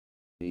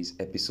Today's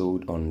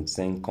episode on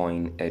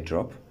Zencoin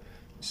Airdrop.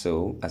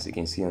 So as you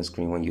can see on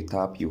screen, when you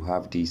tap, you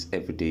have this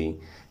every day.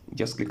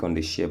 Just click on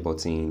the share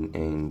button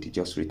and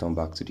just return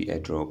back to the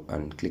airdrop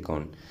and click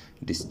on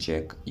this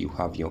check. You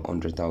have your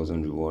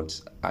 100,000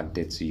 rewards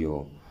added to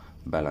your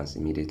balance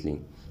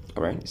immediately.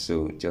 All right,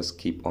 so just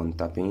keep on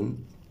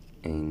tapping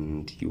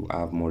and you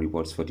have more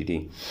rewards for the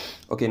day.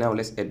 Okay, now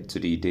let's head to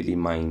the daily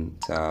mine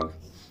tab,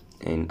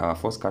 and our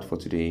first card for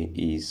today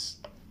is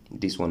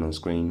this one on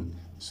screen.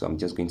 So I'm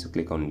just going to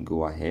click on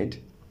go ahead.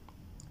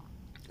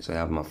 So I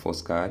have my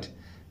first card,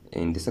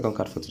 and the second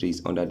card for today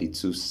is under the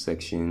tools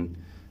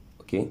section.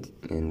 Okay,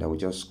 and I will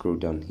just scroll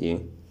down here.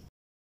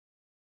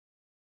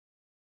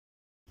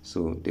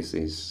 So this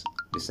is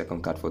the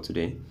second card for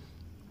today.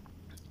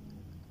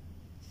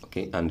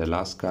 Okay, and the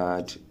last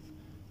card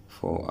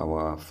for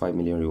our 5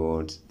 million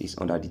rewards is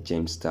under the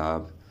gems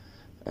tab,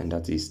 and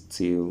that is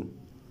still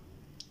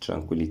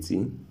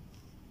tranquility.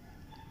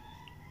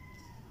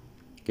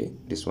 Okay,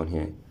 this one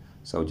here.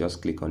 So I'll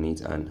just click on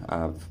it and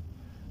have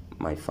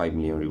my 5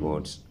 million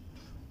rewards.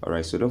 All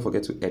right, so don't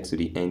forget to head to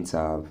the end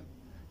tab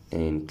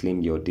and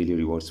claim your daily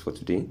rewards for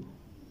today,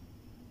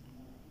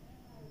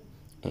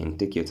 and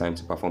take your time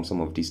to perform some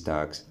of these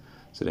tasks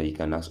so that you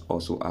can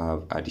also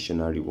have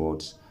additional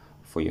rewards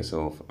for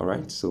yourself. All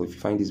right, so if you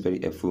find this very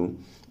helpful,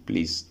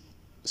 please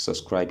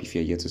subscribe if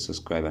you're yet to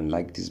subscribe, and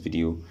like this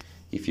video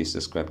if you're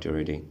subscribed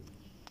already.